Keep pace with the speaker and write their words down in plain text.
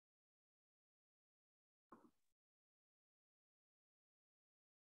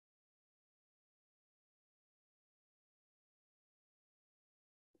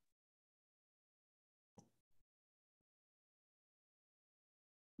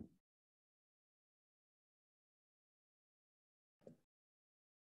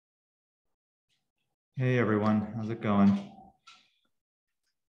Hey everyone, how's it going?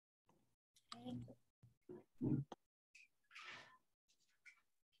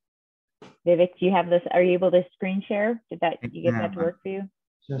 Vivek, do you have this? Are you able to screen share? Did you get that to work for you?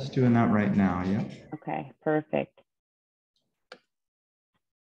 Just doing that right now, yeah. Okay, perfect.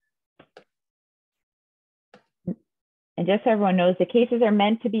 And just so everyone knows, the cases are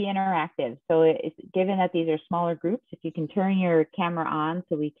meant to be interactive. So it's given that these are smaller groups, if you can turn your camera on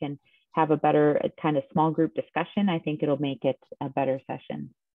so we can have a better kind of small group discussion, I think it'll make it a better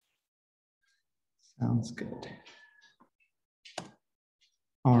session. Sounds good.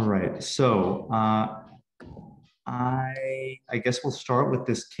 All right, so I guess we'll start with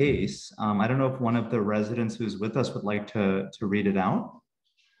this case. I don't know if one of the residents who's with us would like to read it out.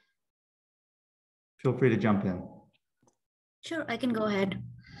 Feel free to jump in. Sure, I can go ahead.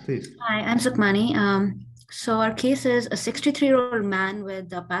 Please. Hi, I'm Sukmani. So our case is a 63-year-old man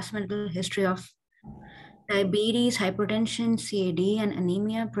with a past medical history of diabetes, hypertension, CAD, and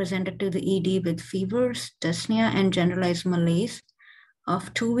anemia presented to the ED with fevers, dyspnea, and generalized malaise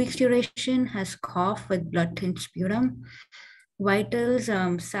of 2 weeks duration, has cough with blood-thin sputum. Vitals,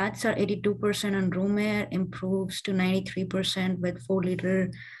 SATs are 82% on room air, improves to 93% with 4-liter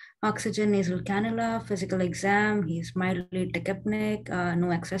oxygen nasal cannula. Physical exam, he's mildly tachypneic,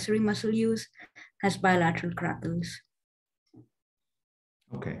 no accessory muscle use, has bilateral crackles.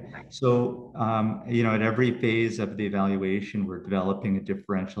 Okay, so at every phase of the evaluation, we're developing a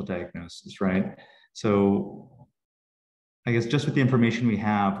differential diagnosis, right? So I guess just with the information we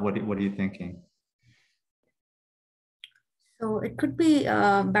have, what are you thinking? So it could be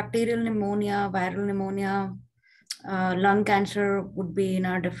bacterial pneumonia, viral pneumonia, lung cancer would be in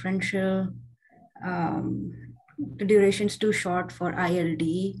our differential. The duration's too short for ILD,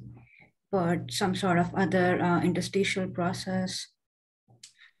 but some sort of other interstitial process.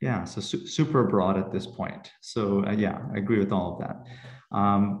 Yeah, so super broad at this point. So yeah, I agree with all of that.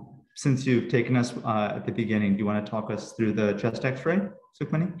 Since you've taken us at the beginning, do you want to talk us through the chest x-ray,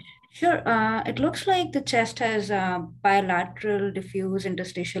 Sukmani? Sure. It looks like the chest has bilateral diffuse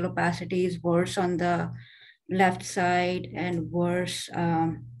interstitial opacity is worse on the left side and worse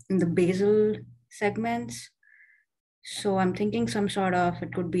in the basal segments. So I'm thinking some sort of,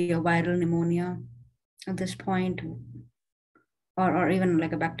 it could be a viral pneumonia at this point, or even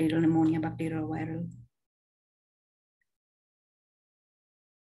like a bacterial pneumonia, bacterial or viral.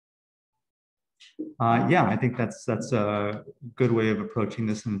 Yeah, I think that's a good way of approaching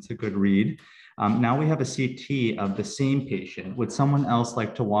this, and it's a good read. Now we have a CT of the same patient. Would someone else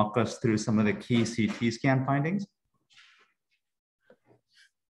like to walk us through some of the key CT scan findings?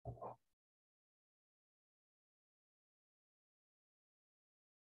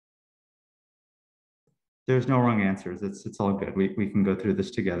 There's no wrong answers. It's all good. We can go through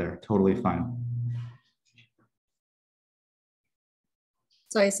this together. Totally fine.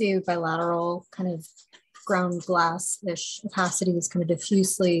 So I see bilateral kind of ground glass-ish opacity is kind of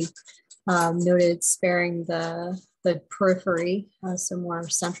diffusely noted, sparing the periphery, so more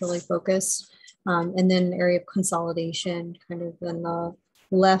centrally focused. And then area of consolidation kind of in the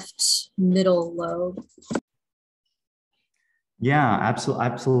left middle lobe. Yeah,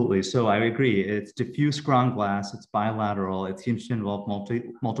 absolutely. So I agree. It's diffuse ground glass. It's bilateral. It seems to involve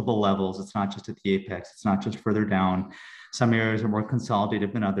multiple levels. It's not just at the apex. It's not just further down. Some areas are more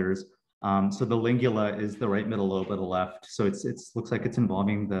consolidated than others. So the lingula is the right middle lobe of the left. So it looks like it's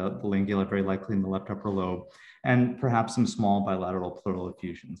involving the lingula, very likely in the left upper lobe, and perhaps some small bilateral pleural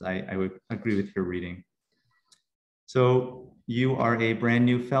effusions. I would agree with your reading. So you are a brand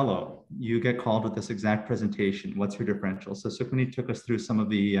new fellow. You get called with this exact presentation. What's your differential? So Sukmani took us through some of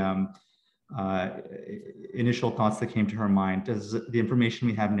the initial thoughts that came to her mind. Does the information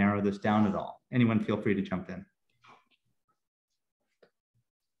we have narrow this down at all? Anyone feel free to jump in.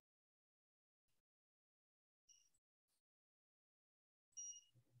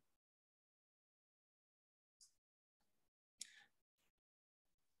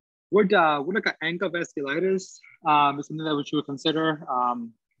 Would like an ankle vasculitis is something that we should consider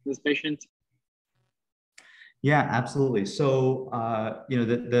this patient? Yeah, absolutely. So,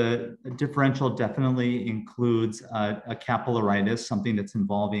 the differential definitely includes a capillaritis, something that's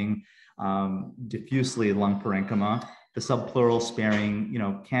involving diffusely lung parenchyma. The subpleural sparing,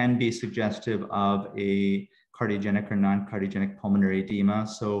 can be suggestive of a cardiogenic or non-cardiogenic pulmonary edema.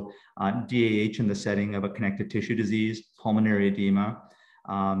 So DAH in the setting of a connective tissue disease, pulmonary edema.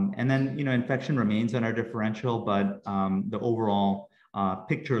 And then, infection remains on our differential, but the overall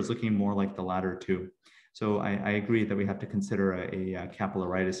picture is looking more like the latter two. So I agree that we have to consider a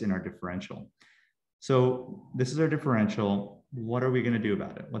capillaritis in our differential. So this is our differential. What are we going to do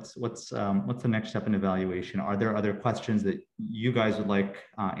about it? What's the next step in evaluation? Are there other questions that you guys would like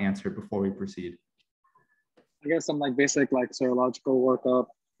answered before we proceed? I guess some like basic like serological workup.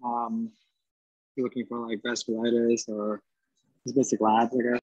 You're looking for like vasculitis or just basic labs, I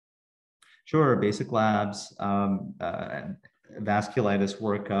guess. Sure, basic labs, vasculitis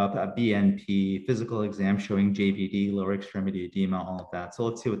workup, BNP, physical exam showing JVD, lower extremity edema, all of that. So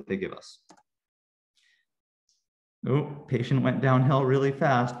let's see what they give us. Oh, patient went downhill really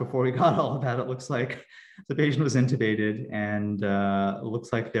fast before we got all of that. It looks like the patient was intubated, and it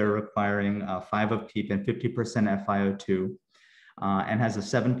looks like they're requiring 5 of PEEP and 50% FiO2, and has a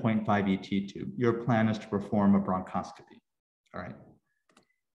 7.5 ET tube. Your plan is to perform a bronchoscopy. All right.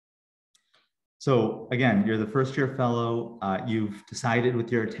 So again, you're the first year fellow. You've decided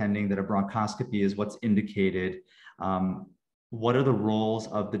with your attending that a bronchoscopy is what's indicated. What are the roles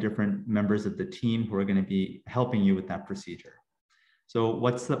of the different members of the team who are going to be helping you with that procedure? So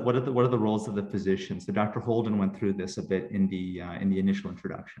what are the roles of the physician? So Dr. Holden went through this a bit in the initial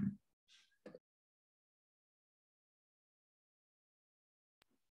introduction.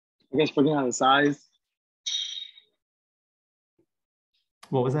 I guess figuring out the size.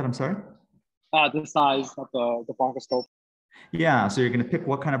 What was that? I'm sorry? The size of the bronchoscope. Yeah, so you're going to pick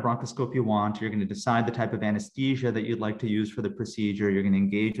what kind of bronchoscope you want. You're going to decide the type of anesthesia that you'd like to use for the procedure. You're going to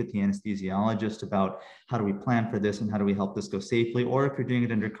engage with the anesthesiologist about how do we plan for this and how do we help this go safely. Or if you're doing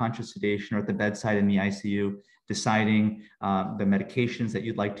it under conscious sedation or at the bedside in the ICU, deciding the medications that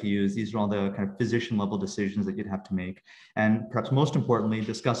you'd like to use. These are all the kind of physician level decisions that you'd have to make. And perhaps most importantly,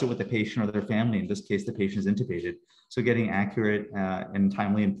 discuss it with the patient or their family. In this case, the patient is intubated. So getting accurate and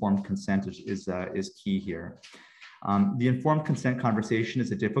timely informed consent is key here. The informed consent conversation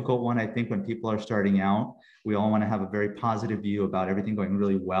is a difficult one. I think when people are starting out, we all want to have a very positive view about everything going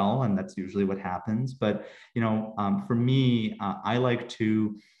really well, and that's usually what happens. But for me, I like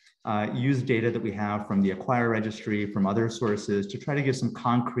to use data that we have from the Acquire registry, from other sources, to try to give some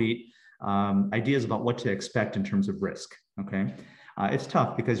concrete ideas about what to expect in terms of risk. Okay. It's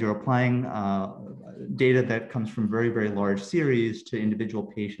tough because you're applying data that comes from very, very large series to individual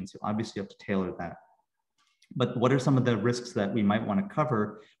patients. You obviously have to tailor that. But what are some of the risks that we might want to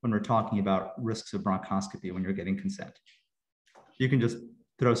cover when we're talking about risks of bronchoscopy when you're getting consent? You can just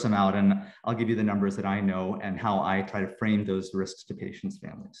throw some out and I'll give you the numbers that I know and how I try to frame those risks to patients'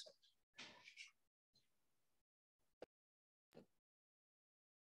 families.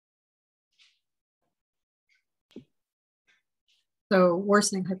 So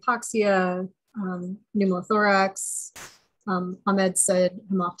worsening hypoxia, pneumothorax, Ahmed said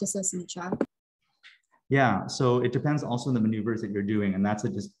hemoptysis in the chat. Yeah, so it depends also on the maneuvers that you're doing. And that's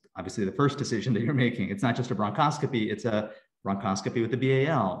obviously the first decision that you're making. It's not just a bronchoscopy, it's a bronchoscopy with the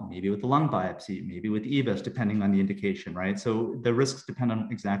BAL, maybe with the lung biopsy, maybe with EBUS, depending on the indication, right? So the risks depend on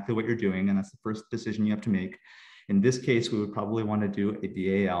exactly what you're doing. And that's the first decision you have to make. In this case, we would probably want to do a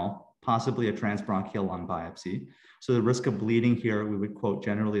BAL, possibly a transbronchial lung biopsy. So the risk of bleeding here, we would quote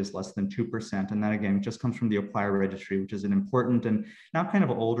generally is less than 2%. And that again, just comes from the Acquire registry, which is an important and now kind of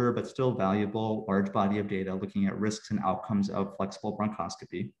older, but still valuable large body of data looking at risks and outcomes of flexible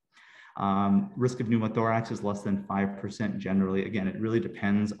bronchoscopy. Risk of pneumothorax is less than 5% generally. Again, it really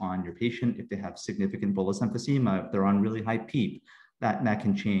depends on your patient. If they have significant bullous emphysema, if they're on really high PEEP, that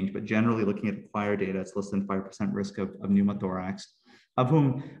can change. But generally looking at Acquire data, it's less than 5% risk of pneumothorax, of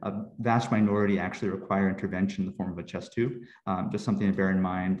whom a vast minority actually require intervention in the form of a chest tube. Just something to bear in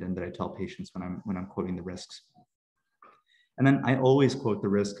mind and that I tell patients when I'm quoting the risks. And then I always quote the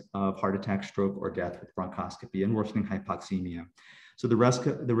risk of heart attack, stroke, or death with bronchoscopy and worsening hypoxemia. So the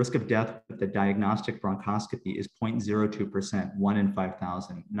risk of death with the diagnostic bronchoscopy is 0.02%, 1 in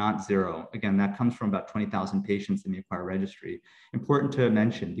 5,000, not 0. Again, that comes from about 20,000 patients in the Acquire registry. Important to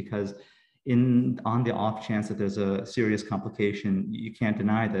mention because on the off chance that there's a serious complication, you can't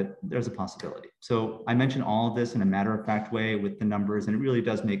deny that there's a possibility. So I mentioned all of this in a matter-of-fact way with the numbers, and it really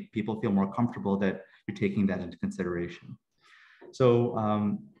does make people feel more comfortable that you're taking that into consideration.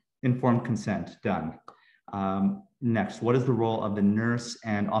 So informed consent, done. Next, what is the role of the nurse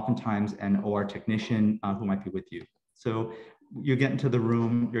and oftentimes an OR technician who might be with you? So you get into the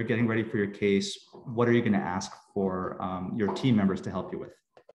room, you're getting ready for your case. What are you going to ask for your team members to help you with?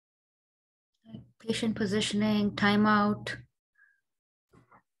 Patient positioning, timeout.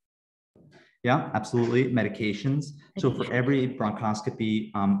 Yeah, absolutely. Medications. So for every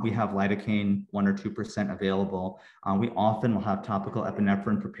bronchoscopy, we have lidocaine 1 or 2% available. We often will have topical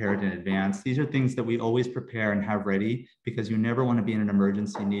epinephrine prepared in advance. These are things that we always prepare and have ready because you never want to be in an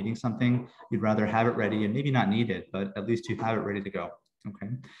emergency needing something. You'd rather have it ready and maybe not need it, but at least you have it ready to go. Okay,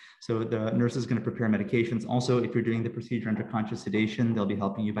 so the nurse is going to prepare medications. Also, if you're doing the procedure under conscious sedation, they'll be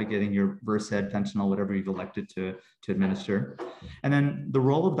helping you by getting your Versed, fentanyl, whatever you've elected to administer. And then the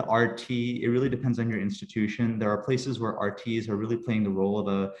role of the RT, it really depends on your institution. There are places where RTs are really playing the role of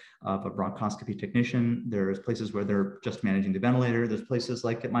a bronchoscopy technician. There's places where they're just managing the ventilator. There's places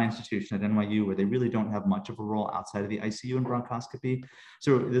like at my institution at NYU where they really don't have much of a role outside of the ICU in bronchoscopy.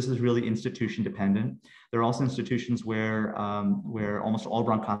 So this is really institution dependent. There are also institutions where almost all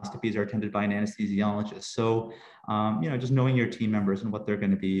bronchoscopies are attended by an anesthesiologist. So, just knowing your team members and what they're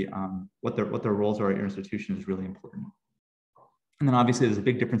going to be, what their roles are at your institution is really important. And then obviously there's a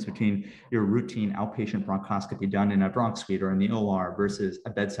big difference between your routine outpatient bronchoscopy done in a bronch suite or in the OR versus a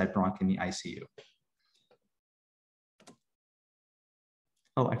bedside bronch in the ICU.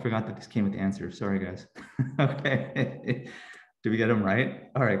 Oh, I forgot that this came with answers. Sorry, guys. Okay. Did we get them right?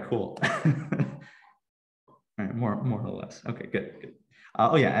 All right, cool. All right, more or less. Okay, good.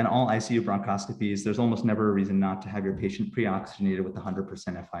 Oh yeah, and all ICU bronchoscopies, there's almost never a reason not to have your patient pre-oxygenated with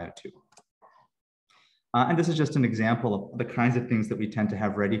 100% FiO2. And this is just an example of the kinds of things that we tend to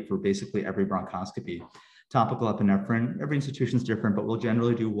have ready for basically every bronchoscopy. Topical epinephrine, every institution is different, but we'll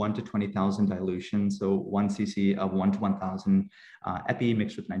generally do 1 to 20,000 dilution. So 1 cc of 1 to 1,000 epi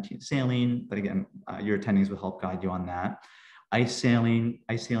mixed with 19 saline. But again, your attendings will help guide you on that. Ice saline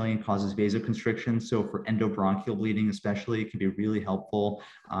causes vasoconstriction. So for endobronchial bleeding, especially, it can be really helpful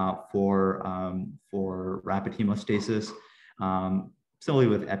for rapid hemostasis. Similarly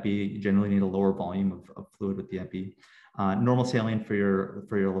with epi, you generally need a lower volume of fluid with the epi. Normal saline for your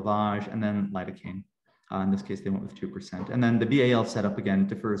lavage, and then lidocaine. In this case, they went with 2%. And then the BAL setup, again,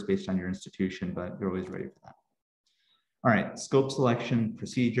 differs based on your institution, but you're always ready for that. All right, scope selection,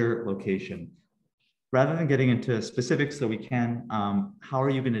 procedure, location. Rather than getting into specifics that we can, how are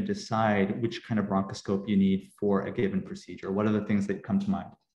you going to decide which kind of bronchoscope you need for a given procedure? What are the things that come to mind?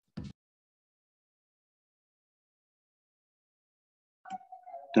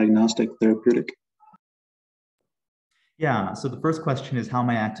 Diagnostic, therapeutic. Yeah, so the first question is, how am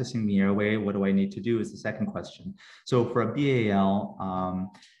I accessing the airway? What do I need to do is the second question. So for a BAL,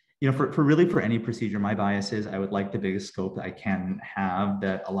 for any procedure, my bias is I would like the biggest scope that I can have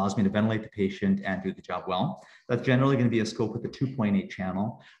that allows me to ventilate the patient and do the job well. That's generally going to be a scope with a 2.8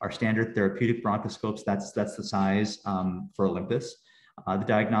 channel. Our standard therapeutic bronchoscopes, that's the size for Olympus. The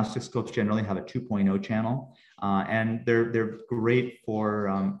diagnostic scopes generally have a 2.0 channel, and they're great for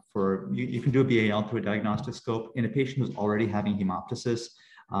you can do a BAL through a diagnostic scope in a patient who's already having hemoptysis.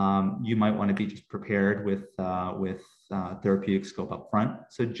 You might want to be just prepared with therapeutic scope up front.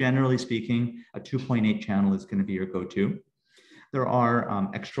 So generally speaking, a 2.8 channel is going to be your go-to. There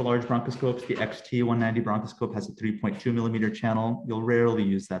are extra large bronchoscopes. The XT190 bronchoscope has a 3.2 millimeter channel. You'll rarely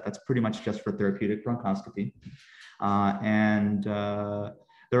use that. That's pretty much just for therapeutic bronchoscopy.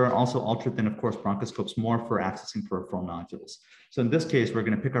 There are also ultra thin, of course, bronchoscopes more for accessing peripheral nodules. So in this case, we're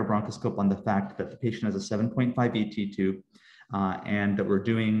going to pick our bronchoscope on the fact that the patient has a 7.5 ET tube and that we're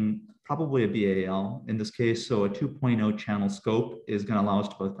doing probably a BAL in this case. So a 2.0 channel scope is going to allow us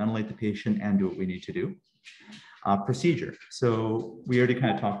to both ventilate the patient and do what we need to do. Procedure. So we already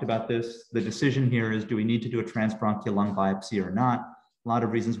kind of talked about this. The decision here is, do we need to do a transbronchial lung biopsy or not? A lot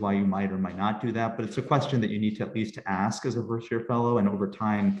of reasons why you might or might not do that, but it's a question that you need to at least ask as a first-year fellow, and over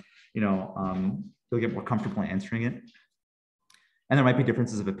time, you'll get more comfortable answering it. And there might be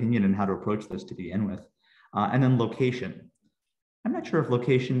differences of opinion in how to approach this to begin with. And then location. I'm not sure if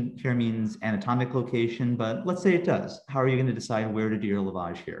location here means anatomic location, but let's say it does. How are you going to decide where to do your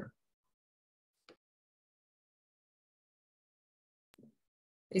lavage here?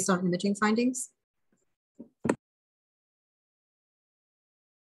 Based on imaging findings?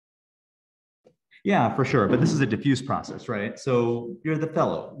 Yeah, for sure. But this is a diffuse process, right? So you're the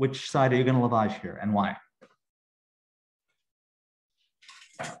fellow. Which side are you going to lavage here and why?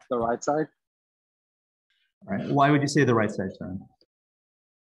 The right side. All right. Why would you say the right side, Søren?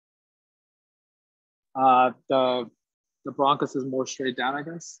 The bronchus is more straight down, I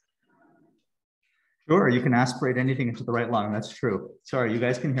guess. Sure, you can aspirate anything into the right lung. That's true. Sorry, you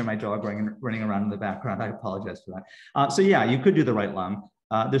guys can hear my dog running around in the background. I apologize for that. So yeah, you could do the right lung.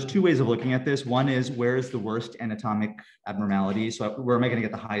 There's two ways of looking at this. One is, where is the worst anatomic abnormality? So where am I going to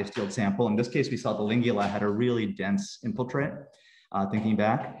get the highest yield sample? In this case, we saw the lingula had a really dense infiltrate. Thinking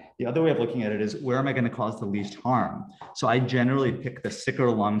back, the other way of looking at it is, where am I going to cause the least harm? So I generally pick the sicker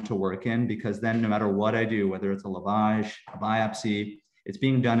lung to work in, because then no matter what I do, whether it's a lavage, a biopsy, it's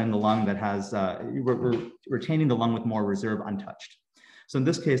being done in the lung that has, we're retaining the lung with more reserve untouched. So in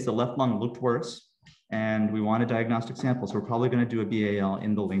this case, the left lung looked worse and we want a diagnostic sample. So we're probably going to do a BAL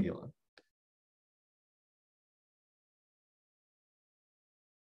in the lingula.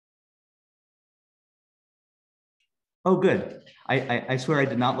 Oh, good. I swear I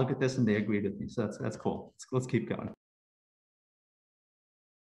did not look at this and they agreed with me. So that's cool. Let's keep going.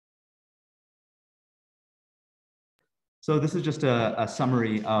 So this is just a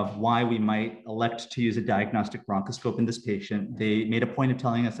summary of why we might elect to use a diagnostic bronchoscope in this patient. They made a point of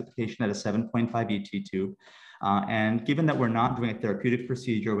telling us that the patient had a 7.5 ET tube. And given that we're not doing a therapeutic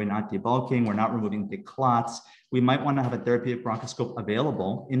procedure, we're not debulking, we're not removing big clots, we might want to have a therapeutic bronchoscope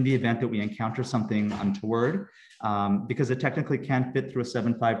available in the event that we encounter something untoward, because it technically can fit through a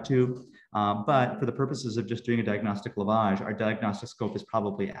 7.5 tube. But for the purposes of just doing a diagnostic lavage, our diagnostic scope is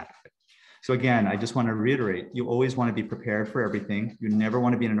probably adequate. So again, I just want to reiterate, you always want to be prepared for everything. You never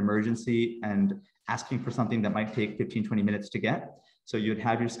want to be in an emergency and asking for something that might take 15, 20 minutes to get. So you'd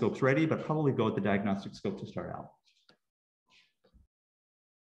have your scopes ready, but probably go with the diagnostic scope to start out.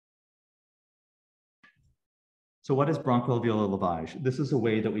 So what is bronchoalveolar lavage? This is a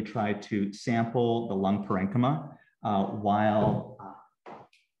way that we try to sample the lung parenchyma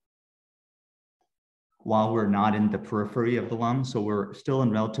while we're not in the periphery of the lung. So we're still in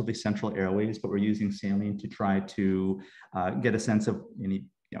relatively central airways, but we're using saline to try to get a sense of any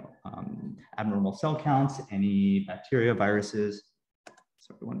abnormal cell counts, any bacteria, viruses.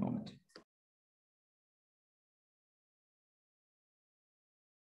 Sorry, one moment.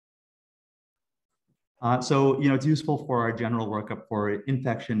 So, it's useful for our general workup for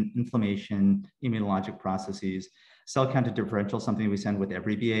infection, inflammation, immunologic processes. Cell counted differential, something we send with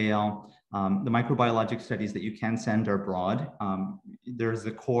every BAL. The microbiologic studies that you can send are broad. There's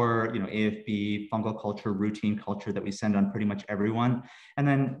the core, AFB, fungal culture, routine culture that we send on pretty much everyone. And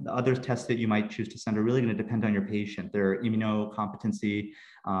then the other tests that you might choose to send are really going to depend on your patient, their immunocompetency,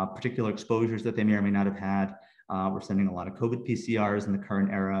 particular exposures that they may or may not have had. We're sending a lot of COVID PCRs in the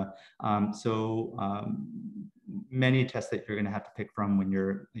current era. Many tests that you're going to have to pick from when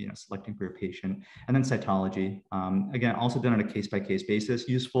you're selecting for your patient. And then cytology, again, also done on a case-by-case basis,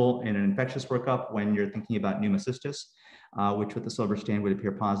 useful in an infectious workup when you're thinking about pneumocystis, which with the silver stain would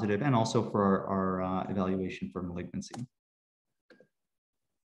appear positive, and also for our evaluation for malignancy.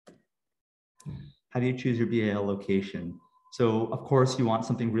 How do you choose your BAL location? So of course you want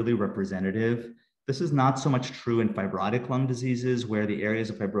something really representative. This is not so much true in fibrotic lung diseases where the areas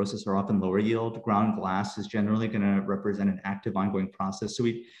of fibrosis are often lower yield. Ground glass is generally going to represent an active ongoing process. So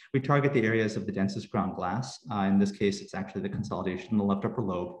we target the areas of the densest ground glass. In this case, it's actually the consolidation in the left upper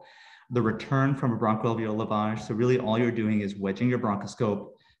lobe. The return from a bronchoalveolar lavage. So really all you're doing is wedging your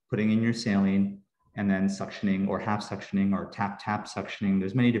bronchoscope, putting in your saline, and then suctioning or half suctioning or tap suctioning.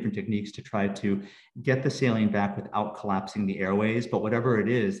 There's many different techniques to try to get the saline back without collapsing the airways, but whatever it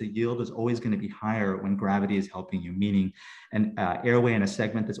is, the yield is always going to be higher when gravity is helping you, meaning an airway in a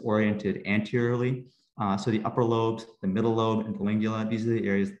segment that's oriented anteriorly. So the upper lobes, the middle lobe, and the lingula, these are the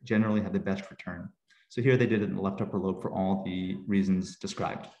areas that generally have the best return. So here they did it in the left upper lobe for all the reasons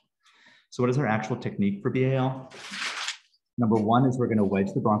described. So what is our actual technique for BAL? Number one is we're going to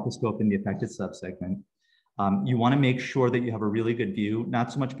wedge the bronchoscope in the affected subsegment. You want to make sure that you have a really good view,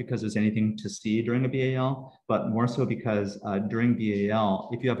 not so much because there's anything to see during a BAL, but more so because during BAL,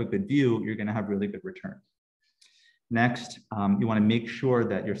 if you have a good view, you're going to have really good return. Next, you want to make sure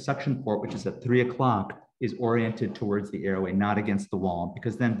that your suction port, which is at 3 o'clock, is oriented towards the airway, not against the wall,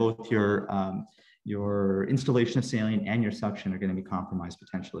 because then both your installation of saline and your suction are going to be compromised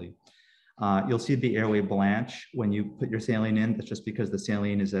potentially. You'll see the airway blanch when you put your saline in. That's just because the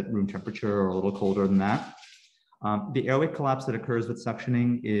saline is at room temperature or a little colder than that. The airway collapse that occurs with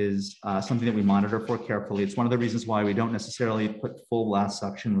suctioning is something that we monitor for carefully. It's one of the reasons why we don't necessarily put full blast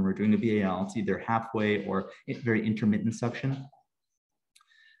suction when we're doing the BAL. It's either halfway or very intermittent suction.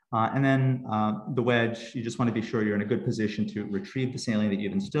 And then the wedge, you just want to be sure you're in a good position to retrieve the saline that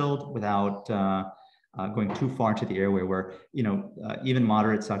you've instilled without going too far into the airway where, even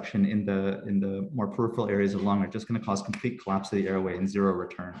moderate suction in the more peripheral areas of lung are just going to cause complete collapse of the airway and zero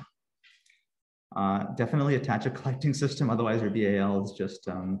return. Definitely attach a collecting system. Otherwise your BAL is just,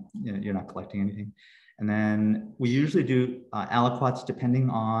 you're not collecting anything. And then we usually do aliquots depending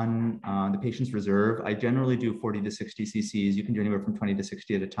on the patient's reserve. I generally do 40 to 60 cc's. You can do anywhere from 20 to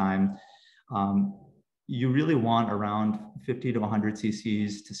 60 at a time. You really want around 50 to 100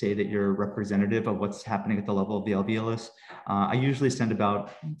 cc's to say that you're representative of what's happening at the level of the alveolus. I usually send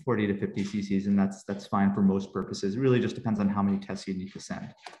about 40 to 50 cc's, and that's fine for most purposes. It really just depends on how many tests you need to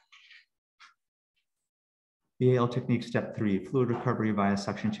send. BAL technique step 3, fluid recovery via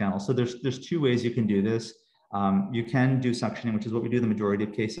suction channel. So there's two ways you can do this. You can do suctioning, which is what we do in the majority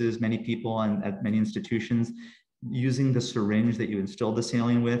of cases. Many people and at many institutions, using the syringe that you instilled the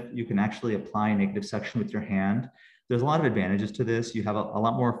saline with, you can actually apply negative suction with your hand. There's a lot of advantages to this. You have a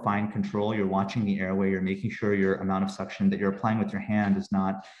lot more fine control. You're watching the airway. You're making sure your amount of suction that you're applying with your hand is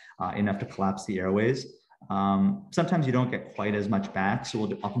not enough to collapse the airways. Sometimes you don't get quite as much back, so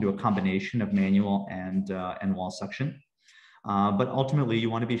we'll often do a combination of manual and wall suction. But ultimately, you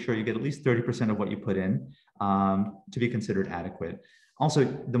want to be sure you get at least 30% of what you put in to be considered adequate. Also,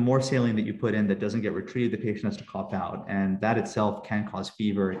 the more saline that you put in that doesn't get retrieved, the patient has to cough out, and that itself can cause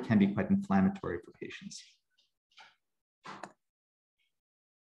fever. It can be quite inflammatory for patients.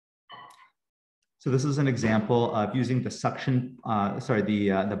 So this is an example of using the suction,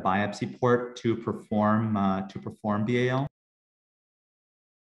 the biopsy port to perform BAL.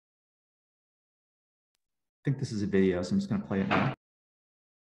 I think this is a video, so I'm just going to play it now.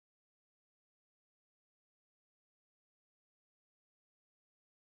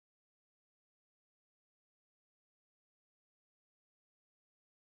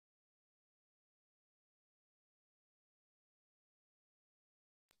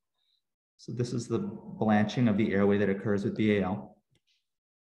 So this is the blanching of the airway that occurs with BAL.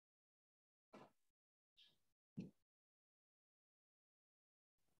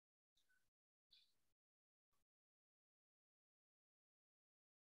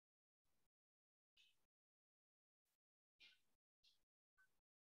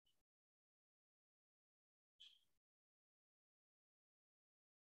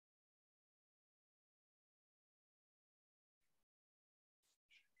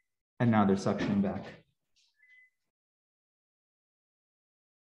 And now they're suctioning back.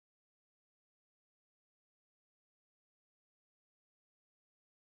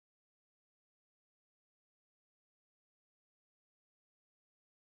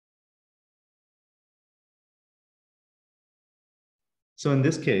 So in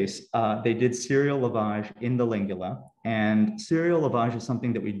this case, they did serial lavage in the lingula, and serial lavage is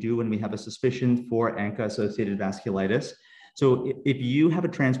something that we do when we have a suspicion for ANCA-associated vasculitis. So if you have a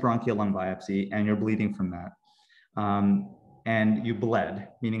transbronchial lung biopsy and you're bleeding from that, and you bled,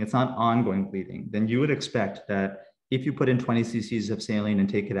 meaning it's not ongoing bleeding, then you would expect that if you put in 20 cc's of saline and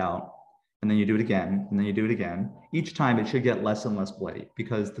take it out, and then you do it again, and then you do it again, each time it should get less and less bloody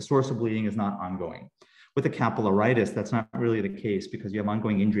because the source of bleeding is not ongoing. With a capillaritis, that's not really the case because you have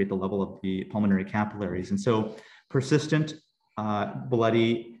ongoing injury at the level of the pulmonary capillaries. And so persistent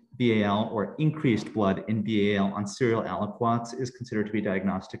bloody BAL or increased blood in BAL on serial aliquots is considered to be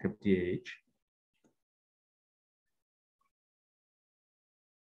diagnostic of DAH.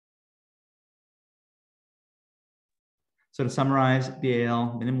 So to summarize,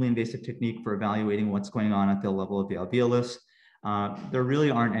 BAL, minimally invasive technique for evaluating what's going on at the level of the alveolus. There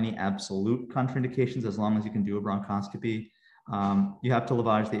really aren't any absolute contraindications as long as you can do a bronchoscopy. You have to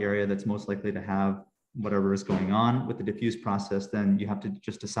lavage the area that's most likely to have whatever is going on. With the diffuse process, then you have to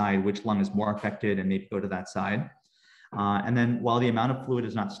just decide which lung is more affected and maybe go to that side. And then while the amount of fluid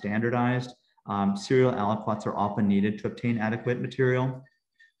is not standardized, serial aliquots are often needed to obtain adequate material.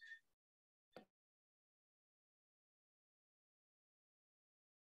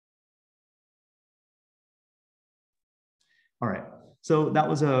 All right, so that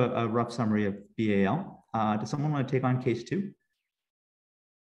was a rough summary of BAL. Does someone want to take on case 2?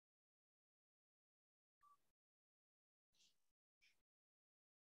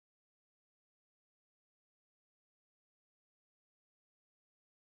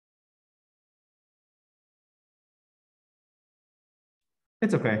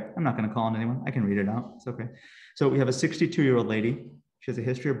 It's okay. I'm not going to call on anyone. I can read it out. It's okay. So we have a 62-year-old lady. She has a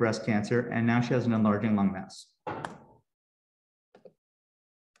history of breast cancer, and now she has an enlarging lung mass.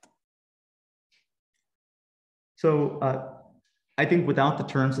 So I think without the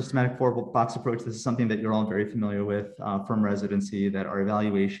term systematic four-box approach, this is something that you're all very familiar with from residency, that our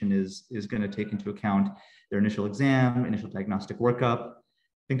evaluation is going to take into account their initial exam, initial diagnostic workup.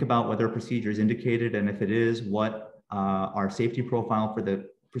 Think about whether a procedure is indicated, and if it is, what our safety profile for the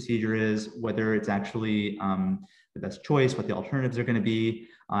procedure is, whether it's actually the best choice, what the alternatives are going to be,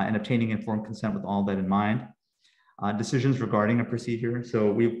 and obtaining informed consent with all that in mind. Decisions regarding a procedure. So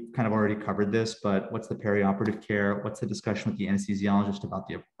we've kind of already covered this, but what's the perioperative care? What's the discussion with the anesthesiologist about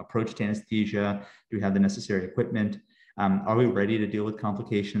the approach to anesthesia? Do we have the necessary equipment? Are we ready to deal with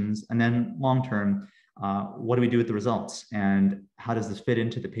complications? And then long-term, what do we do with the results? And how does this fit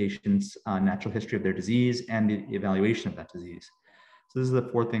into the patient's natural history of their disease and the evaluation of that disease? So this is the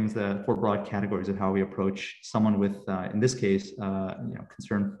four things, the four broad categories of how we approach someone with, in this case,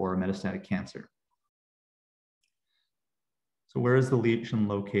 concern for metastatic cancer. So where is the lesion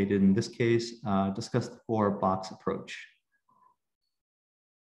located? In this case, discuss the four-box approach.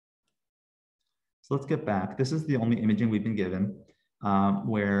 So let's get back. This is the only imaging we've been given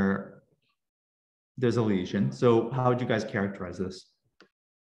where there's a lesion. So how would you guys characterize this?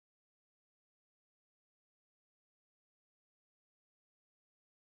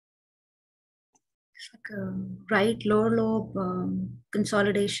 It's like a right lower lobe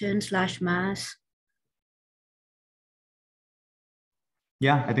consolidation / mass.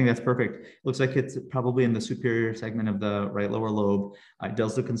 Yeah, I think that's perfect. Looks like it's probably in the superior segment of the right lower lobe. It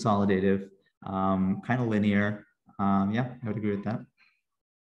does look consolidative, kind of linear. Yeah, I would agree with that.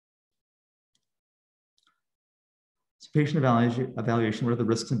 So patient evaluation, what are the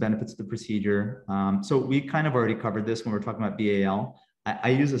risks and benefits of the procedure? So we kind of already covered this when we're talking about BAL. I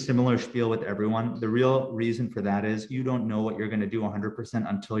use a similar spiel with everyone. The real reason for that is you don't know what you're going to do 100%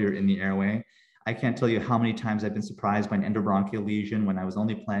 until you're in the airway. I can't tell you how many times I've been surprised by an endobronchial lesion when I was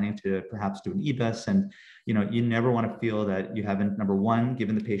only planning to perhaps do an EBUS. And you never want to feel that you haven't, number one,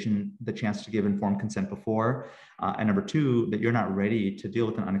 given the patient the chance to give informed consent before, and number two, that you're not ready to deal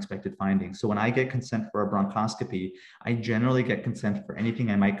with an unexpected finding. So when I get consent for a bronchoscopy, I generally get consent for anything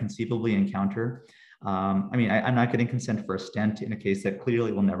I might conceivably encounter. I'm not getting consent for a stent in a case that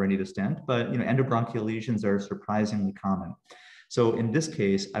clearly will never need a stent, but endobronchial lesions are surprisingly common. So in this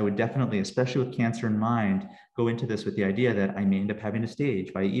case, I would definitely, especially with cancer in mind, go into this with the idea that I may end up having to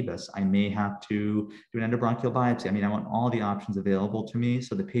stage by EBUS. I may have to do an endobronchial biopsy. I want all the options available to me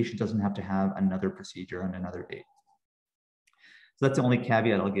so the patient doesn't have to have another procedure on another date. So that's the only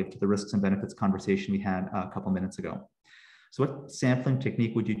caveat I'll give to the risks and benefits conversation we had a couple minutes ago. So what sampling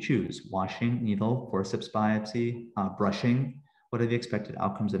technique would you choose? Washing, needle, forceps biopsy, brushing? What are the expected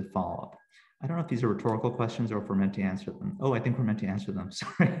outcomes and follow-up? I don't know if these are rhetorical questions or if we're meant to answer them. Oh, I think we're meant to answer them.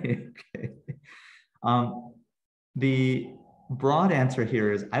 Sorry. Okay. The broad answer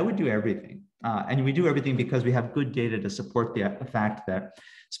here is I would do everything. And we do everything because we have good data to support the fact that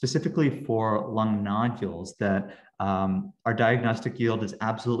specifically for lung nodules that our diagnostic yield is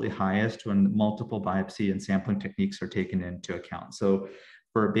absolutely highest when multiple biopsy and sampling techniques are taken into account. So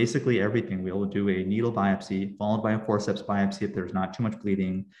for basically everything, we will do a needle biopsy followed by a forceps biopsy if there's not too much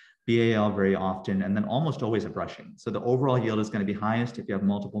bleeding, BAL very often, and then almost always a brushing. So the overall yield is going to be highest if you have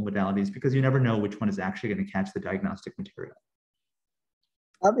multiple modalities because you never know which one is actually going to catch the diagnostic material.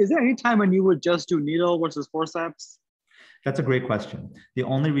 Is there any time when you would just do needle versus forceps? That's a great question. The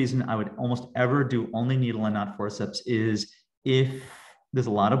only reason I would almost ever do only needle and not forceps is if there's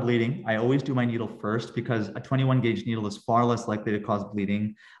a lot of bleeding. I always do my needle first because a 21 gauge needle is far less likely to cause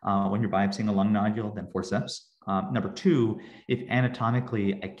bleeding when you're biopsying a lung nodule than forceps. Number two, if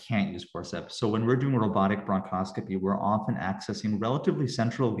anatomically I can't use forceps. So when we're doing robotic bronchoscopy, we're often accessing relatively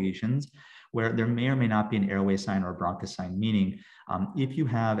central lesions where there may or may not be an airway sign or a bronchus sign, meaning if you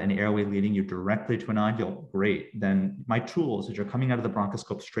have an airway leading you directly to a nodule, great. Then my tools, which are coming out of the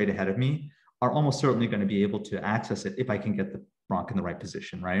bronchoscope straight ahead of me, are almost certainly going to be able to access it if I can get the bronch in the right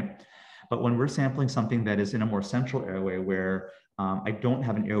position, right? But when we're sampling something that is in a more central airway where I don't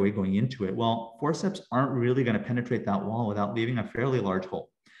have an airway going into it, well, forceps aren't really going to penetrate that wall without leaving a fairly large hole.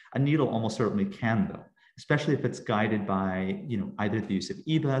 A needle almost certainly can, though, especially if it's guided by either the use of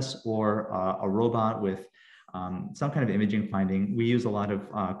EBUS or a robot with some kind of imaging finding. We use a lot of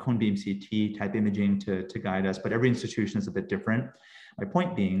cone beam CT type imaging to guide us, but every institution is a bit different. My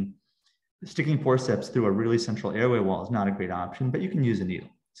point being, sticking forceps through a really central airway wall is not a great option, but you can use a needle.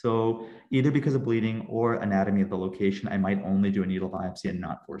 So either because of bleeding or anatomy of the location, I might only do a needle biopsy and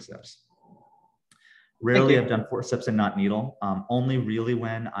not forceps. Rarely I've done forceps and not needle, only really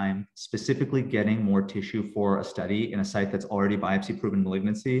when I'm specifically getting more tissue for a study in a site that's already biopsy proven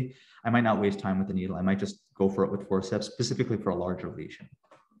malignancy. I might not waste time with the needle. I might just go for it with forceps, specifically for a larger lesion.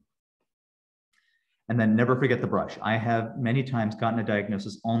 And then never forget the brush. I have many times gotten a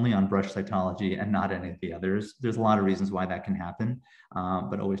diagnosis only on brush cytology and not any of the others. There's a lot of reasons why that can happen,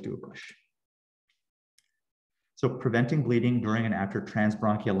 but always do a brush. So preventing bleeding during and after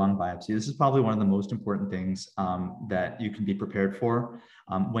transbronchial lung biopsy. This is probably one of the most important things that you can be prepared for.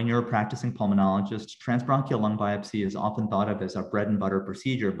 When you're a practicing pulmonologist, transbronchial lung biopsy is often thought of as a bread and butter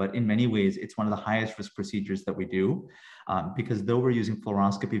procedure, but in many ways, it's one of the highest risk procedures that we do because though we're using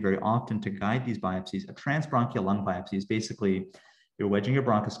fluoroscopy very often to guide these biopsies, a transbronchial lung biopsy is basically you're wedging your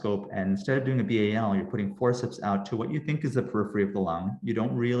bronchoscope, and instead of doing a BAL, you're putting forceps out to what you think is the periphery of the lung. You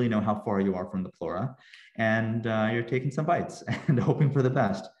don't really know how far you are from the pleura, and you're taking some bites and hoping for the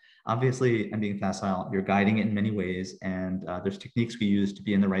best. Obviously, I'm being facile. You're guiding it in many ways, and there's techniques we use to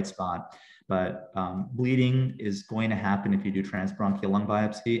be in the right spot. But bleeding is going to happen if you do transbronchial lung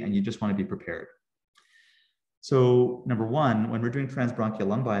biopsy, and you just want to be prepared. So number one, when we're doing transbronchial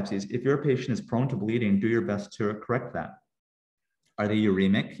lung biopsies, if your patient is prone to bleeding, do your best to correct that. Are they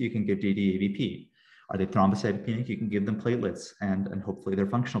uremic? You can give DDAVP. Are they thrombocytopenic? You can give them platelets and hopefully they're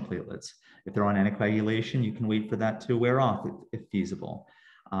functional platelets. If they're on anticoagulation, you can wait for that to wear off if feasible.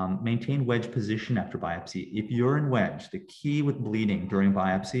 Maintain wedge position after biopsy. If you're in wedge, the key with bleeding during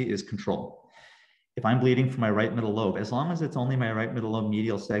biopsy is control. If I'm bleeding from my right middle lobe, as long as it's only my right middle lobe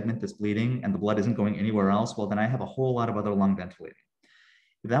medial segment that's bleeding and the blood isn't going anywhere else, well, then I have a whole lot of other lung ventilating.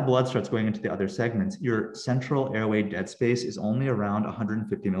 If that blood starts going into the other segments, your central airway dead space is only around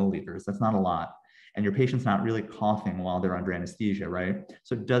 150 milliliters. That's not a lot. And your patient's not really coughing while they're under anesthesia, right?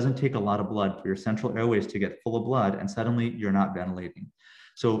 So it doesn't take a lot of blood for your central airways to get full of blood and suddenly you're not ventilating.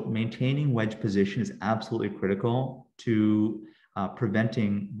 So maintaining wedge position is absolutely critical to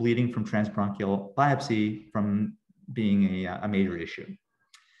preventing bleeding from transbronchial biopsy from being a major issue.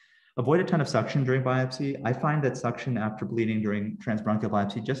 Avoid a ton of suction during biopsy. I find that suction after bleeding during transbronchial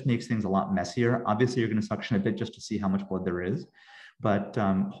biopsy just makes things a lot messier. Obviously, you're going to suction a bit just to see how much blood there is, but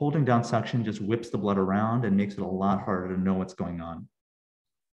holding down suction just whips the blood around and makes it a lot harder to know what's going on.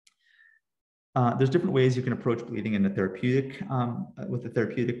 There's different ways you can approach bleeding in a therapeutic, with a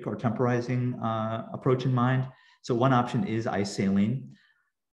therapeutic or temporizing approach in mind. So one option is ice saline.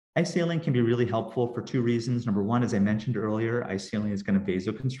 Ice saline can be really helpful for two reasons. Number one, as I mentioned earlier, ice saline is going to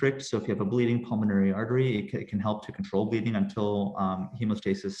vasoconstrict. So if you have a bleeding pulmonary artery, it can help to control bleeding until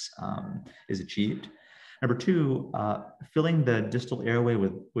hemostasis is achieved. Number two, filling the distal airway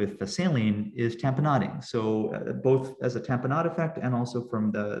with the saline is tamponading. So both as a tamponade effect and also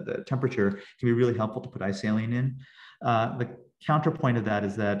from the temperature can be really helpful to put ice saline in. The counterpoint of that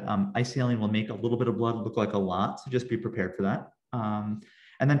is that ice saline will make a little bit of blood look like a lot. So just be prepared for that.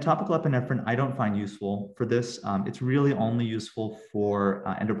 And then topical epinephrine, I don't find useful for this. It's really only useful for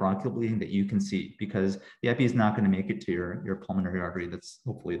endobronchial bleeding that you can see because the epi is not going to make it to your pulmonary artery. That's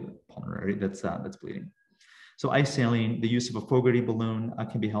hopefully the pulmonary artery that's bleeding. So ice saline, the use of a Fogarty balloon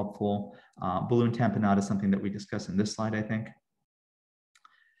can be helpful. Balloon tamponade is something that we discuss in this slide, I think.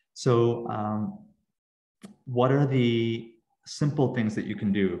 So what are the simple things that you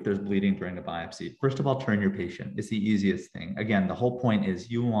can do if there's bleeding during a biopsy? First of all, turn your patient. It's the easiest thing. Again, the whole point is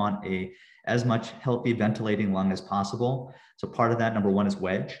you want as much healthy ventilating lung as possible. So part of that, number one, is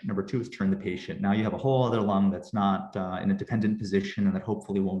wedge. Number two is turn the patient. Now you have a whole other lung that's not in a dependent position and that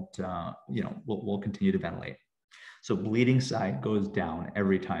hopefully won't, will continue to ventilate. So bleeding side goes down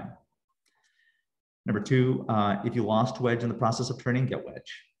every time. Number two, if you lost wedge in the process of turning, get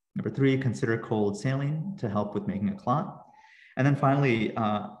wedge. Number three, consider cold saline to help with making a clot. And then finally,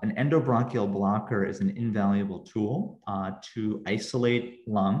 an endobronchial blocker is an invaluable tool to isolate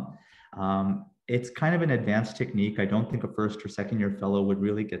lung. It's kind of an advanced technique. I don't think a first or second year fellow would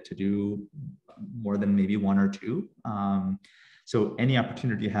really get to do more than maybe one or two. So any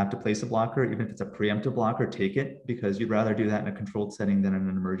opportunity you have to place a blocker, even if it's a preemptive blocker, take it because you'd rather do that in a controlled setting than in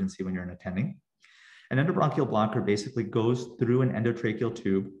an emergency when you're in attending. An endobronchial blocker basically goes through an endotracheal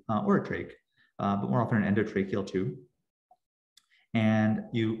tube or a trach, but more often an endotracheal tube. And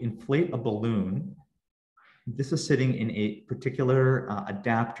you inflate a balloon. This is sitting in a particular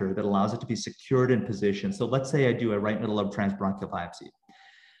adapter that allows it to be secured in position. So let's say I do a right middle lobe transbronchial biopsy.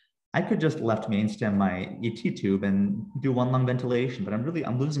 I could just left mainstem my ET tube and do one lung ventilation, but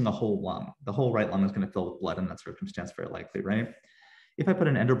I'm losing a whole lung. The whole right lung is going to fill with blood in that circumstance, very likely, right? If I put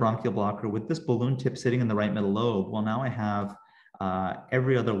an endobronchial blocker with this balloon tip sitting in the right middle lobe, well, now I have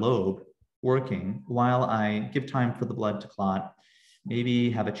every other lobe working while I give time for the blood to clot, maybe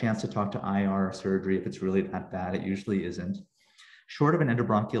have a chance to talk to IR surgery if it's really that bad. It usually isn't. Short of an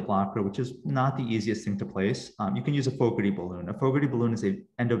endobronchial blocker, which is not the easiest thing to place, you can use a Fogarty balloon. A Fogarty balloon is an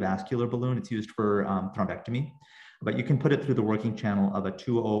endovascular balloon. It's used for thrombectomy, but you can put it through the working channel of a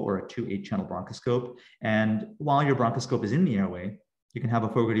 2.0 or a 2.8 channel bronchoscope. And while your bronchoscope is in the airway, you can have a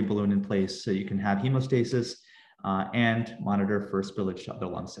Fogarty balloon in place so you can have hemostasis and monitor for spillage to other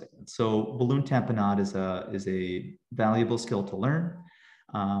lung segments. So balloon tamponade is a valuable skill to learn.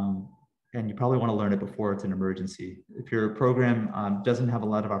 And you probably want to learn it before it's an emergency. If your program doesn't have a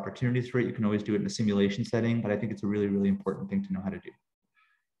lot of opportunities for it, you can always do it in a simulation setting, but I think it's a really, really important thing to know how to do.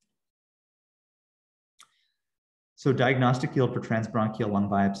 So diagnostic yield for transbronchial lung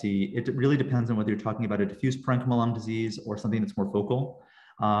biopsy, it really depends on whether you're talking about a diffuse parenchymal lung disease or something that's more focal.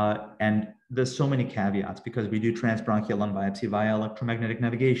 And there's so many caveats because we do transbronchial lung biopsy via electromagnetic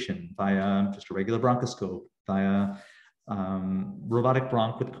navigation, via just a regular bronchoscope, via robotic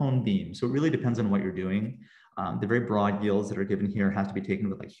bronch with cone beam. So it really depends on what you're doing. The very broad yields that are given here have to be taken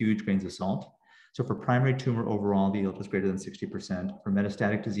with like huge grains of salt. So for primary tumor overall, the yield is greater than 60%. For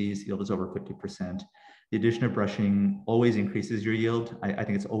metastatic disease, the yield is over 50%. The addition of brushing always increases your yield. I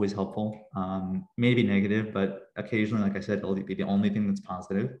think it's always helpful. Maybe negative, but occasionally, like I said, it'll be the only thing that's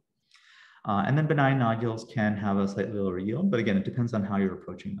positive. And then benign nodules can have a slightly lower yield, but again, it depends on how you're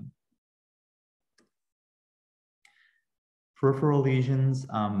approaching them. Peripheral lesions,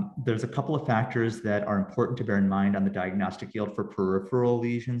 there's a couple of factors that are important to bear in mind on the diagnostic yield for peripheral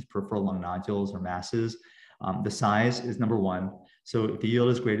lesions, peripheral lung nodules or masses. The size is number one. So if the yield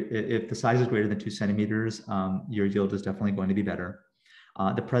is great, if the size is greater than 2 centimeters, your yield is definitely going to be better.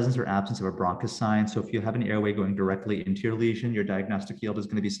 The presence or absence of a bronchus sign. So if you have an airway going directly into your lesion, your diagnostic yield is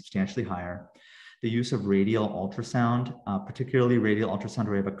going to be substantially higher. The use of radial ultrasound, particularly radial ultrasound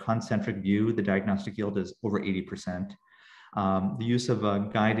where you have a concentric view, the diagnostic yield is over 80%. The use of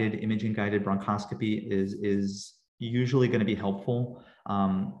a imaging guided bronchoscopy is usually going to be helpful.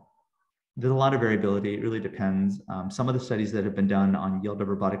 There's a lot of variability. It really depends. Some of the studies that have been done on yield of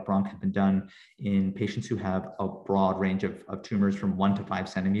robotic bronch have been done in patients who have a broad range of tumors from 1 to 5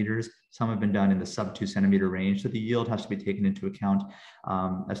 centimeters. Some have been done in the sub 2 centimeter range. So the yield has to be taken into account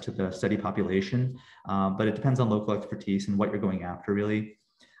as to the study population. But it depends on local expertise and what you're going after, really.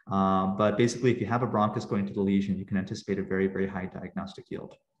 But basically, if you have a bronchus going to the lesion, you can anticipate a very, very high diagnostic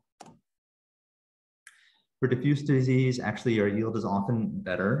yield. For diffuse disease, actually, our yield is often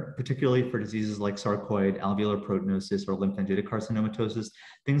better, particularly for diseases like sarcoid, alveolar proteinosis, or lymphangitic carcinomatosis,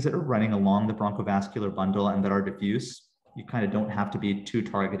 things that are running along the bronchovascular bundle and that are diffuse. You kind of don't have to be too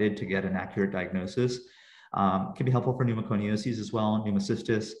targeted to get an accurate diagnosis. It can be helpful for pneumoconioses as well,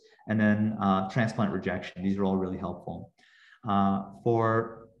 pneumocystis, and then transplant rejection. These are all really helpful.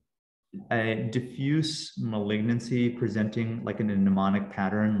 For a diffuse malignancy presenting like in a mnemonic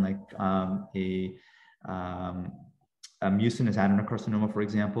pattern, like a mucinous adenocarcinoma, for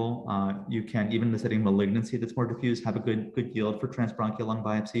example, you can, even in the setting of malignancy that's more diffuse, have a good yield for transbronchial lung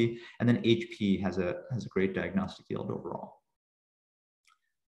biopsy. And then HP has a great diagnostic yield overall.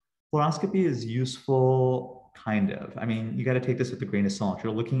 Fluoroscopy is useful, kind of. I mean, you got to take this with a grain of salt.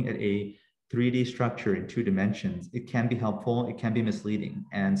 You're looking at a 3D structure in 2 dimensions. It can be helpful, it can be misleading.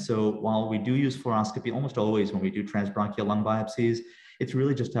 And so while we do use fluoroscopy almost always when we do transbronchial lung biopsies, it's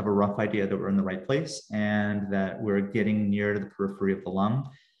really just to have a rough idea that we're in the right place and that we're getting near to the periphery of the lung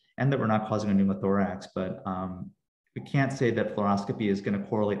and that we're not causing a pneumothorax. But we can't say that fluoroscopy is going to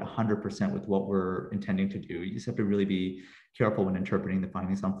correlate 100% with what we're intending to do. You just have to really be careful when interpreting the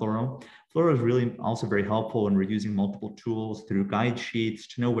findings on fluoro. Fluoro is really also very helpful when we're using multiple tools through guide sheets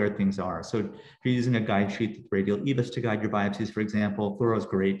to know where things are. So if you're using a guide sheet with radial EVIS to guide your biopsies, for example, fluoro is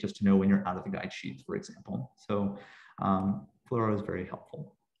great just to know when you're out of the guide sheet, for example. So fluoro is very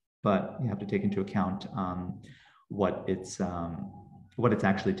helpful, but you have to take into account what it's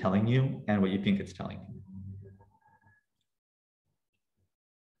actually telling you and what you think it's telling you.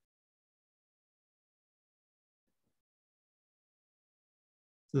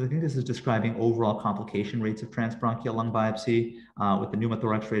 So I think this is describing overall complication rates of transbronchial lung biopsy with the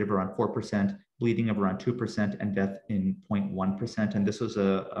pneumothorax rate of around 4%, bleeding of around 2%, and death in 0.1%. And this was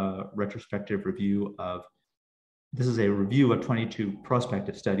a retrospective review of, this is a review of 22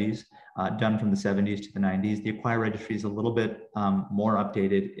 prospective studies done from the 70s to the 90s. The AQUIRE registry is a little bit more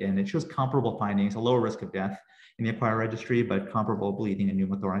updated, and it shows comparable findings, a lower risk of death in the AQUIRE registry, but comparable bleeding and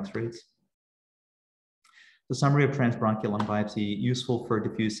pneumothorax rates. The summary of transbronchial lung biopsy, useful for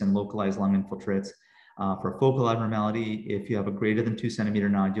diffuse and localized lung infiltrates. For focal abnormality, if you have a greater than 2 centimeter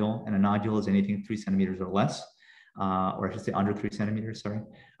nodule, and a nodule is anything 3 centimeters or less, or I should say under 3 centimeters, sorry,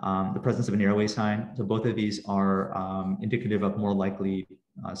 the presence of an airway sign. So both of these are indicative of more likely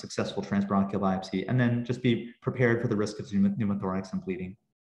successful transbronchial biopsy. And then just be prepared for the risk of pneumothorax and bleeding.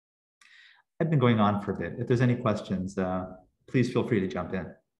 I've been going on for a bit. If there's any questions, please feel free to jump in.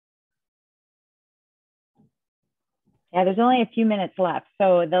 Yeah, there's only a few minutes left.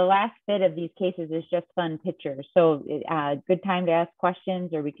 So the last bit of these cases is just fun pictures. So good time to ask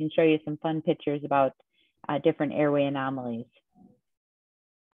questions, or we can show you some fun pictures about different airway anomalies.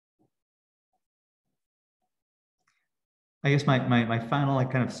 I guess my final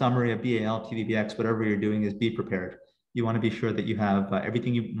kind of summary of BAL, TVBX, whatever you're doing, is be prepared. You want to be sure that you have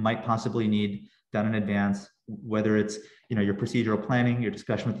everything you might possibly need done in advance, whether it's your procedural planning, your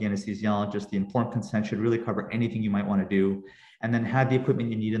discussion with the anesthesiologist. The informed consent should really cover anything you might want to do, and then have the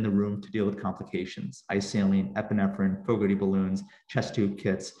equipment you need in the room to deal with complications: ice saline, epinephrine, Fogarty balloons, chest tube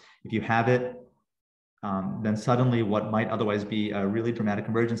kits. If you have it, then suddenly what might otherwise be a really dramatic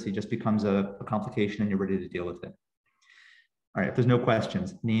emergency just becomes a complication and you're ready to deal with it. All right, if there's no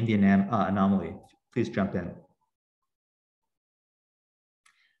questions, name the anomaly. Please jump in.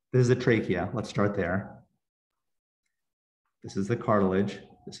 This is the trachea. Let's start there. This is the cartilage.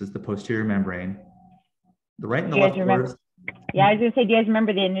 This is the posterior membrane. The right and the left quarters. Yeah, I was going to say, do you guys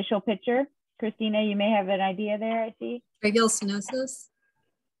remember the initial picture? Christina, you may have an idea there, I see. Tracheal stenosis?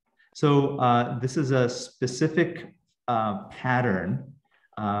 So this is a specific pattern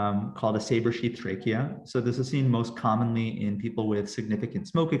called a saber sheath trachea. So this is seen most commonly in people with significant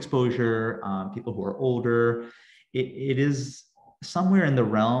smoke exposure, people who are older. It is somewhere in the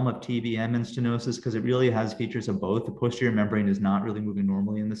realm of TBM and stenosis because it really has features of both. The posterior membrane is not really moving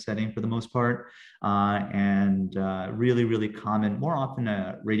normally in this setting for the most part, and really, really common, more often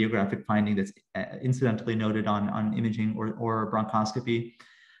a radiographic finding that's incidentally noted on imaging or bronchoscopy.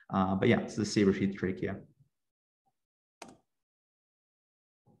 But yeah, it's the saber sheath trachea.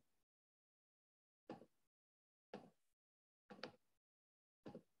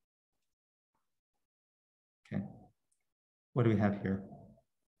 Okay, what do we have here?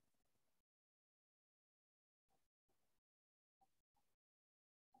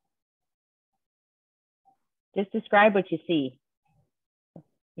 Just describe what you see.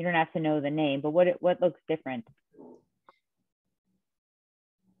 You don't have to know the name, but what looks different?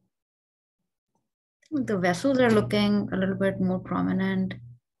 The vessels are looking a little bit more prominent,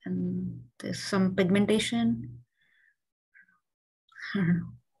 and there's some pigmentation.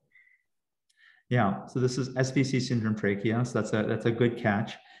 Yeah, so this is SVC syndrome trachea. So that's a good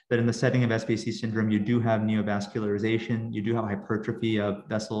catch. That in the setting of SVC syndrome, you do have neovascularization, you do have hypertrophy of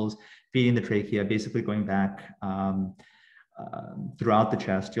vessels feeding the trachea, basically going back throughout the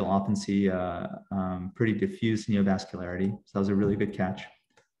chest. You'll often see pretty diffuse neovascularity. So that was a really good catch.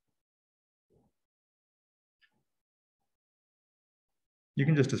 You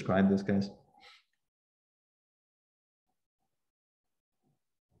can just describe this, guys.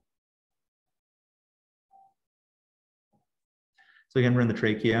 So again, we're in the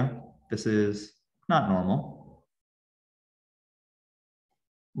trachea. This is not normal.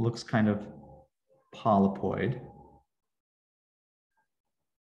 Looks kind of polypoid.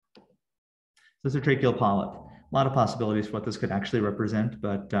 This is a tracheal polyp. A lot of possibilities for what this could actually represent,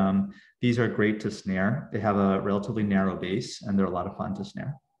 but these are great to snare. They have a relatively narrow base and they're a lot of fun to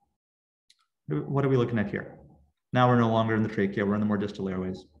snare. What are we looking at here? Now we're no longer in the trachea, we're in the more distal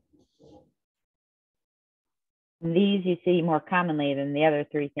airways. These you see more commonly than the other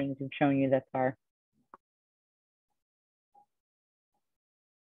three things we've shown you thus far.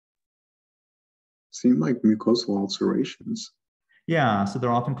 Seem like mucosal ulcerations. Yeah, so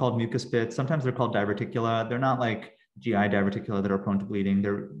they're often called mucus pits. Sometimes they're called diverticula. They're not like GI diverticula that are prone to bleeding.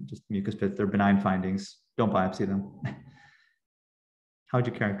 They're just mucus pits. They're benign findings. Don't biopsy them. How would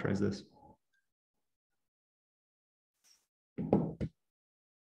you characterize this?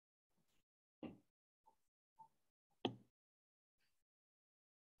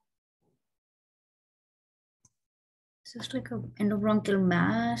 It's just like an endobronchial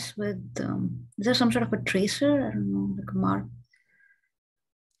mass with, is there some sort of a tracer? I don't know, like a mark.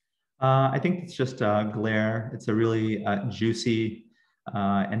 I think it's just glare. It's a really juicy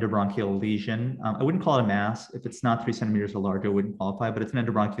endobronchial lesion. I wouldn't call it a mass. If it's not 3 centimeters or larger, it wouldn't qualify, but it's an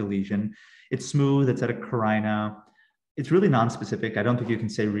endobronchial lesion. It's smooth, it's at a carina. It's really non-specific. I don't think you can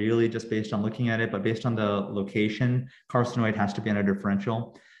say really just based on looking at it, but based on the location, carcinoid has to be on a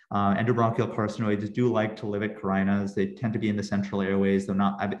differential. Endobronchial carcinoids do like to live at carinas. They tend to be in the central airways. They're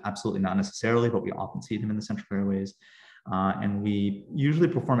not absolutely not necessarily, but we often see them in the central airways. And we usually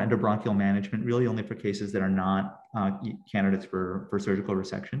perform endobronchial management really only for cases that are not candidates for surgical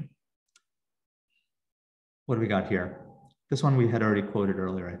resection. What do we got here? This one we had already quoted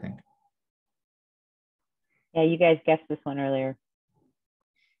earlier, I think. Yeah, you guys guessed this one earlier.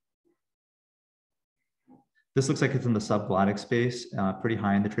 This looks like it's in the subglottic space, pretty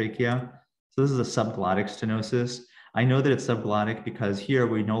high in the trachea. So this is a subglottic stenosis. I know that it's subglottic because here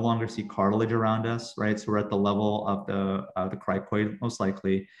we no longer see cartilage around us, right? So we're at the level of the cricoid, most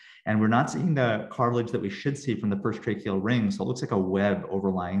likely. And we're not seeing the cartilage that we should see from the first tracheal ring. So it looks like a web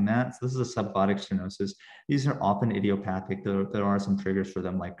overlying that. So this is a subglottic stenosis. These are often idiopathic. There are some triggers for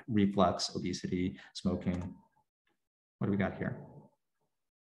them like reflux, obesity, smoking. What do we got here?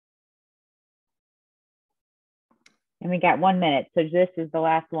 And we got 1 minute. So this is the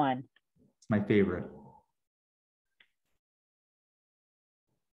last one. It's my favorite.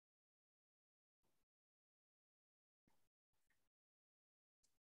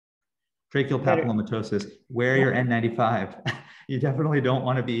 Tracheal papillomatosis, wear your N95. You definitely don't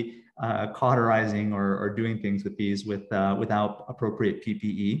want to be cauterizing or doing things with these without appropriate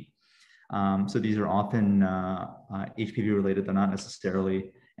PPE. So these are often HPV related, they're not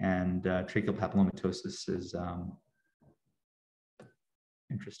necessarily, and tracheal papillomatosis is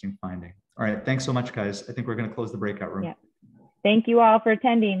interesting finding. All right, thanks so much, guys. I think we're going to close the breakout room. Yeah. Thank you all for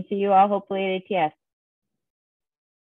attending. See you all hopefully at ATS.